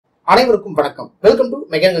அனைவருக்கும் வணக்கம். Welcome to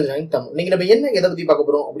mechanical join Tamil. நீங்க நம்ம என்ன எதை பத்தி பார்க்க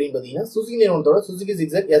போறோம் அப்படின்னு பாத்தீங்கன்னா, சுசுகி நிறுவனத்தோட சுசுகி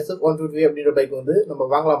ஜிக்ஸர் SF155 அப்படின்ற பைக் வந்து நம்ம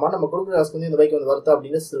வாங்கலாமா, நம்ம கொடுக்குற காசுக்கு வந்து இந்த பைக் வந்து வருதா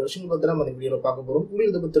அப்படின்னு சில விஷயங்கள் பத்தி நம்ம இந்த வீடியோல பார்க்க போறோம்.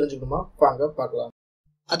 உங்களுக்கு இதை பத்தி தெரிஞ்சுக்கணுமா, வாங்க பார்க்கலாம்.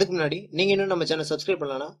 அதுக்கு முன்னாடி நீங்க இன்னும் நம்ம சேனல் சப்ஸ்கிரைப்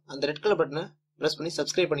பண்ணலனா அந்த ரெட் கலர் பட்டனை பிரஸ் பண்ணி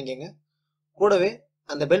சப்ஸ்கிரைப் பண்ணிக்கங்க. கூடவே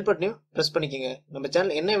அந்த பெல் பட்டனையும் பிரஸ் பண்ணிக்கங்க. நம்ம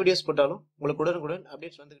சேனல் என்ன வீடியோஸ் போட்டாலும் உங்களுக்கு உடனுக்குடன்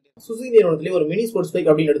அப்டேட்ஸ் வந்துகிட்டே இருக்கும். சுசுகி நிறுவனத்திலே ஒரு மினி ஸ்போர்ட்ஸ் பைக்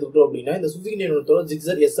அப்படின்னு எடுத்துக்கிட்டோம் அப்படின்னா, இந்த சுசுகி நிறுவனத்தோட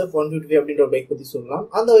ஜிக்ஸர் SF155 அப்படின்ற பைக் பத்தி சொல்லலாம்.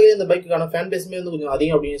 அந்த வகையில் இந்த பைக்குக்கான ஃபேன் பேஸுமே வந்து கொஞ்சம்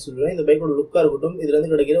அதிகம் அப்படின்னு சொல்லுவேன். இந்த பைக்கோட லுக்கா இருக்கட்டும், இதுல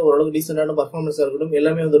இருந்து கிடைக்கிற ஓரளவுக்கு டீசென்டான பர்ஃபார்மன்ஸா இருக்கட்டும்,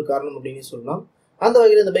 எல்லாமே வந்து ஒரு காரணம் அப்படின்னு சொல்லலாம். அந்த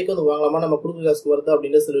வகையில் இந்த பைக் வந்து வாங்கலாமா, நம்ம கொடுக்குற காசுக்கு வருதா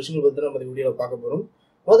அப்படின்ற சில விஷயங்கள் பத்தி நம்ம இந்த வீடியோல பார்க்க போறோம்.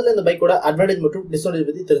 முதல்ல இந்த பைக்கோட அட்வான்டேஜ் மற்றும் டிஸ்அட்வான்டேஜ்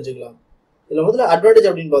பத்தி தெரிஞ்சுக்கலாம். இதுல முதல்ல அட்வான்டேஜ்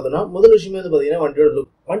அப்படின்னு பார்த்தோம்னா, முதல் விஷயமே வந்து பாத்தீங்கன்னா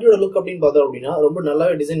வண்டியோட லுக் அப்படின்னு பார்த்தோம் அப்படின்னா ரொம்ப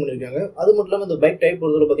நல்லாவே டிசைன் பண்ணிருக்காங்க. அது மட்டும் இல்லாம இந்த பைக் டைப்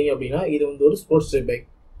பொறுத்தவரை பாத்தீங்க அப்படின்னா இது வந்து ஒரு ஸ்போர்ட்ஸ் டைப் பைக்.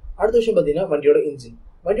 அடுத்த விஷயம் பாத்தீங்கன்னா வண்டியோட இன்ஜின்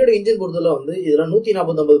பொறுத்தவரை வந்து இதுல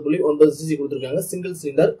 149.9 cc கொடுத்திருக்காங்க. சிங்கிள்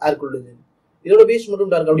சிலிண்டர் ஏர் கூல்டு இன்ஜின். இதோட பேஸ்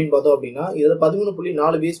மற்றும் டார்க் அப்படின்னு பார்த்தோம் அப்படின்னா இதுல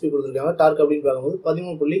 13.4 BSP கொடுத்திருக்காங்க. டார்க் அப்படின்னு பார்க்கும்போது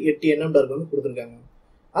 13.8 Nm டார்க் வந்து கொடுத்திருக்காங்க.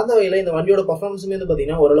 அந்த வகையில இந்த வண்டியோட பர்ஃபார்மன்ஸுமே வந்து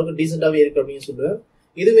பாத்தீங்கன்னா ஓரளவுக்கு டீசென்டாவே இருக்கு அப்படின்னு சொல்லுவேன்.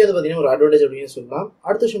 இதுவே வந்து பாத்தீங்கன்னா ஒரு அட்வான்டேஜ் அப்படின்னு சொல்லலாம்.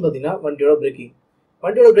 அடுத்த விஷயம் பாத்தீங்கன்னா வண்டியோட பிரேக்கிங்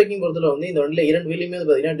பொறுத்தவரை வந்து இந்த வண்டியில இரண்டு வீலுமே வந்து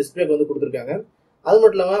பாத்தீங்கன்னா டிஸ்க் பிரேக் வந்து கொடுத்திருக்காங்க. அது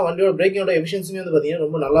மட்டும் இல்லாம வண்டியோட பிரேக்கிங்கோட எஃபிஷியன்சியுமே வந்து பாத்தீங்கன்னா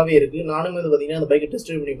ரொம்ப நல்லாவே இருக்கு. நானும் வந்து பாத்தீங்கன்னா அந்த பைக்கை டெஸ்ட்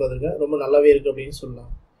பண்ணி பார்த்திருக்கேன். ரொம்ப நல்லாவே இருக்கு அப்படின்னு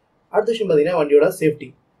சொல்லலாம். அடுத்த விஷயம் பாத்தீங்கன்னா வண்டியோட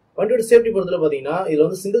சேஃப்டி பொறுத்தவரை பாத்தீங்கன்னா இதுல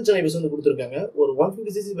வந்து சிங்கிள் சேனல் ஏபிஎஸ் வந்து கொடுத்திருக்காங்க. ஒரு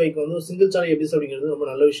 150cc பைக் வந்து ஒரு சிங்கிள் சேனல் ஏபிஎஸ் அப்படிங்கிறது ரொம்ப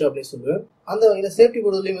நல்ல விஷயம் அப்படின்னு சொல்லுவேன். அந்த வகையில சேஃப்டி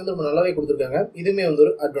பொறுத்தவரையும் வந்து ரொம்ப நல்லாவே கொடுத்திருக்காங்க. இதுவுமே வந்து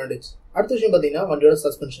ஒரு அட்வான்டேஜ். அடுத்த விஷயம் பாத்தீங்கன்னா வண்டியோட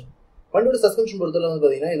சஸ்பென்ஷன் பொறுத்தவரை வந்து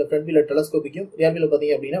பாத்தீங்கன்னா இந்த ஃப்ரண்ட் வீல டெலஸ்கோபிக்கும் ரியர் வீல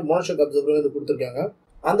பாத்தீங்க அப்படின்னா மோனோஷாக் அப்சர்வர் வந்து கொடுத்திருக்காங்க.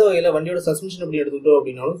 அந்த வகையில வண்டியோட சஸ்பென்ஷன் அப்படி எடுத்துக்கிட்டோம்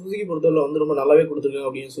அப்படின்னாலும் சுசுகி பொறுத்தவரை வந்து ரொம்ப நல்லாவே கொடுத்திருக்காங்க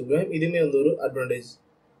அப்படின்னு சொல்லுவேன். இதுவுமே வந்து ஒரு அட்வான்டேஜ்.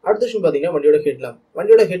 அடுத்த விஷயம் பாத்தீங்கன்னா வண்டியோட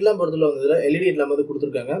ஹெட்லாம்ப் பொறுத்தவரை வந்து எல்இடி ஹெட்லாம்ப் வந்து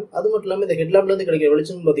கொடுத்திருக்காங்க. அது மட்டும் இல்லாம இந்த ஹெட்லாம்ப்ல இருந்து கிடைக்கிற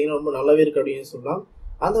வெளிச்சம் பாத்தீங்கன்னா ரொம்ப நல்லாவே இருக்கு அப்படின்னு சொல்லலாம்.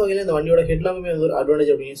 அந்த வகையில இந்த வண்டியோட ஹெட்லாம்புமே வந்து ஒரு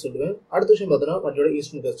அட்வான்டேஜ் அப்படின்னு சொல்லுவேன். அடுத்த விஷயம் பார்த்தீங்கன்னா வண்டியோட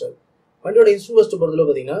இன்ஸ்ட்ருமெண்ட் கிளஸ்டர் பொறுத்தவரை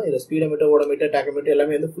பாத்தீங்கன்னா இதுல ஸ்பீடோமீட்டர், ஓடோமீட்டர், டாக்கோமீட்டர்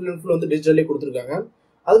எல்லாமே வந்து ஃபுல் அண்ட் ஃபுல் வந்து டிஜிட்டலே கொடுத்திருக்காங்க.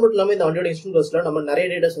 அது மட்டும் இல்லாம இந்த வண்டியோட இன்ஸ்ட்ருமெண்ட் கிளஸ்டர்ல நம்ம நிறைய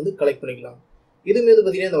டேட்டாஸ் வந்து கலெக்ட் பண்ணிக்கலாம். இதுமே வந்து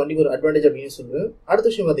பாத்தீங்கன்னா இந்த வண்டிக்கு ஒரு அட்வான்டேஜ் அப்படின்னு சொல்லுவேன். அடுத்த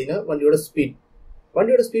விஷயம் பாத்தீங்கன்னா வண்டியோட ஸ்பீட்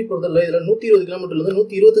பொறுத்தவரை இதுல 120 கிலோமீட்டர்ல இருந்து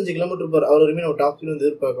 125 km/h வரையுமே நம்ம டாப் ஸ்பீட் வந்து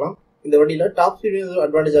எதிர்பார்க்கலாம். இந்த வண்டியில டாப் ஸ்பீட் வந்து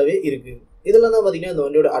அட்வான்டேஜாவே இருக்கு. இதெல்லாம் தான் பாத்தீங்கன்னா இந்த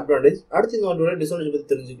வண்டியோட அட்வான்டேஜ். அடுத்து இந்த வண்டியோட டிஸ்அட்வான்டேஜ் பத்தி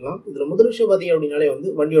தெரிஞ்சுக்கலாம். இதுல முதல் விஷயம் பாத்தீங்க அப்படின்னாலே வந்து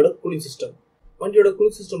வண்டியோட கூலிங் சிஸ்டம்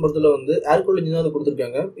பொறுத்தவரை வந்து ஏர் கூல்டு இன்ஜின் தான்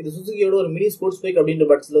கொடுத்திருக்காங்க. இது சுசுகியோட ஒரு மினி ஸ்போர்ட்ஸ் பைக் அப்படின்ற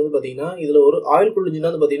பட்சத்துல வந்து பாத்தீங்கன்னா இதுல ஒரு ஆயில் கூல்டு இன்ஜின்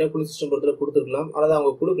வந்து பாத்தீங்கன்னா கூலிங் சிஸ்டம் பொறுத்தவரை கொடுத்துருக்கலாம். ஆனா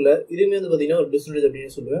அவங்க கொடுக்கல. இதுவுமே வந்து பாத்தீங்கன்னா ஒரு டிஸ்அட்வான்டேஜ்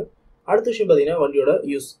அப்படின்னு சொல்லுவேன். அடுத்த விஷயம் பாத்தீங்கன்னா வண்டியோட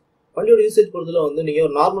யூசேஜ் பொறுத்தவரை வந்து நீங்க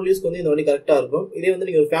ஒரு நார்மல் யூஸ்க்கு வந்து இந்த வண்டி கரெக்டா இருக்கும். இதே வந்து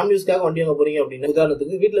நீங்க ஒரு ஃபேமிலி யூஸ்க்காக வண்டி வாங்க போறீங்க அப்படின்னா,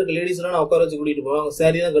 உதாரணத்துக்கு வீட்டுல இருக்க லேடிஸ் எல்லாம் உட்கார வச்சு கூட்டிட்டு போவாங்க,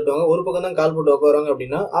 சாரி தான் கட்டுவாங்க, ஒரு பக்கம் தான் கால் போட்டு உட்காருவாங்க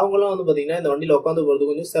அப்படின்னா அவங்களாம் வந்து பாத்தீங்கன்னா இந்த வண்டியில உட்காந்து போறது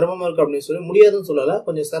கொஞ்சம் சிரமமா இருக்கு அப்படின்னு சொல்லி முடியாதுன்னு சொல்லல,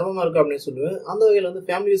 கொஞ்சம் சிரமமா இருக்கு அப்படின்னு சொல்லுவேன். அந்த வகையில வந்து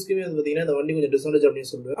ஃபேமிலி யூஸ்க்குமே வந்து பாத்தீங்கன்னா இந்த வண்டி கொஞ்சம் டிஸ்அட்வான்டேஜ்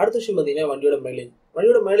அப்படின்னு சொல்லுவேன். அடுத்த விஷயம் பாத்தீங்கன்னா வண்டியோட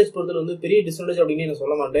மைலேஜ் பொறுத்தவரை வந்து பெரிய டிஸ்அட்வான்டேஜ் அப்படின்னு நான்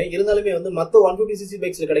சொல்ல மாட்டேன். இருந்தாலுமே வந்து மத்த 150cc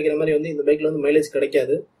பைக்ஸ்ல கிடைக்கிற மாதிரி வந்து இந்த பைக்ல வந்து மைலேஜ்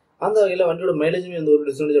கிடைக்காது. அந்த வகையில வண்டியோட மைலேஜுமே வந்து ஒரு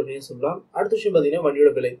டிஸ்அட்வான்டேஜ் அப்படின்னு சொல்லலாம். அடுத்த விஷயம் பாத்தீங்கன்னா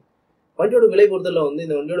வண்டியோட விலை பொறுத்தவரை வந்து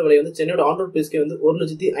இந்த வண்டியோட விலை வந்து சென்னையோட ஆன் ரோட் பிரைஸ்க்கே வந்து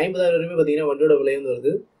 1,50,000 வரையுமே பாத்தீங்கன்னா வண்டியோட விலை வந்து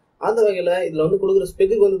வருது. அந்த வகையில இதுல வந்து கொடுக்குற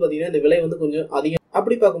ஸ்பெக்கு வந்து பாத்தீங்கன்னா இந்த விலை வந்து கொஞ்சம் அதிகம்.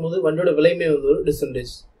 அப்படி பார்க்கும்போது வண்டியோட விலையுமே வந்து ஒரு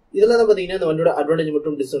டிஸ்அட்வான்டேஜ். இதெல்லாம் தான் பாத்தீங்கன்னா இந்த வண்டியோட அட்வான்டேஜ்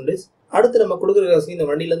மற்றும் டிஸ்அட்வான்டேஜ். அடுத்து நம்ம கொடுக்குற காசுக்கு இந்த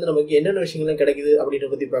வண்டியில இருந்து நமக்கு என்னென்ன விஷயங்கள் கிடைக்குது அப்படின்ற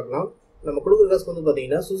பத்தி பார்க்கலாம். நம்ம கொடுக்குற காசுக்கு வந்து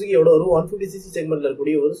பாத்தீங்கன்னா சுசுகியோட ஒரு 150cc செக்மெண்ட்ல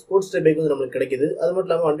இருக்கக்கூடிய ஒரு ஸ்போர்ட்ஸ் டைப் பைக் வந்து நமக்கு கிடைக்குது. அது மட்டும்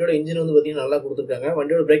இல்லாம வண்டியோட இன்ஜின் வந்து பாத்தீங்கன்னா நல்லா கொடுத்திருக்காங்க.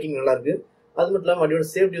 வண்டியோட பிரேக்கிங் நல்லா இருக்கு. அது மட்டும் இல்லாம வண்டியோட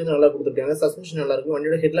சேஃப்டி வந்து நல்லா கொடுத்திருக்காங்க. சஸ்பென்ஷன் நல்லா இருக்கு.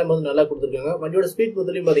 வண்டியோட ஹெட்லாம்ப் வந்து நல்லா கொடுத்திருக்காங்க. வண்டியோட ஸ்பீட்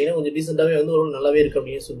பொறுத்தவரையும் பாத்தீங்கன்னா கொஞ்சம் டீசென்டாவே வந்து ஒரு நல்லாவே இருக்கு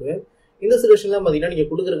அப்படின்னு சொல்லுவேன். இந்த சில விஷயம் பாத்தீங்கன்னா நீங்க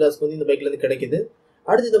கொடுக்குற காசுக்கு வந்து இந்த பைக்ல இருந்து கிடைக்குது.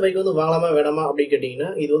 அடுத்து இந்த பைக் வந்து வாங்கலாமா வேணாமா அப்படின்னு கேட்டீங்கன்னா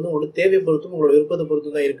இது வந்து உங்களுக்கு தேவையை பொறுத்தும் உங்களோட விருப்பத்தை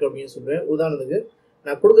பொறுத்தும் தான் இருக்கு அப்படின்னு சொல்லுவேன். உதாரணத்துக்கு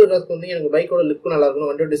நான் கொடுக்குற காசுக்கு வந்து எனக்கு பைக்கோட லுக் நல்லா இருக்கணும்,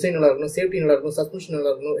 வண்டியோட டிசைன் நல்லா இருக்கணும், சேஃப்டி நல்லா இருக்கணும், சஸ்பென்ஷன்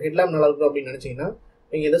நல்லா இருக்கணும், ஹெட்லாம்ப் நல்லா இருக்கணும் அப்படின்னு நினைச்சீங்கன்னா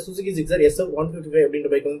நீங்க ஏதாவது சுசுகி ஜிக்ஸர் SF155 அப்படின்ற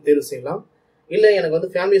பைக் வந்து தேர்வு செய்யலாம். இல்ல எனக்கு வந்து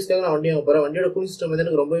ஃபேமிலிஸ்க்காக நான் வண்டி வாங்க போறேன், வண்டியோட கூலிங் சிஸ்டம் வந்து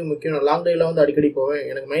எனக்கு ரொம்பவே முக்கியம், நான் லாங் டிரைவ்ல வந்து அடிக்கடி போவேன்,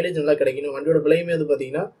 எனக்கு மைலேஜ் நல்லா கிடைக்கணும், வண்டியோட விலையுமே வந்து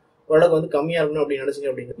பாத்தீங்கன்னா ஓரளவுக்கு வந்து கம்மியா இருக்கணும் அப்படின்னு நினைச்சீங்க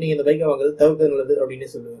அப்படின்னா நீங்க இந்த பைக்கை வாங்குறது தவிர்க்கிறது நல்லது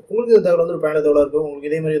அப்படின்னு சொல்லுவேன். உங்களுக்கு இந்த தகவல் வந்து ஒரு பயனுள்ள தகவலா இருக்கும்.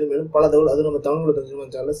 உங்களுக்கு இதே மாதிரி எதுவும் பல தகவல் அது நம்ம தமிழ்ல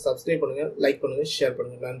தெரிஞ்சுக்கணும். சேனலை சப்ஸ்கிரைப் பண்ணுங்க, லைக் பண்ணுங்க, ஷேர்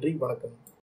பண்ணுங்க. நன்றி, வணக்கம்.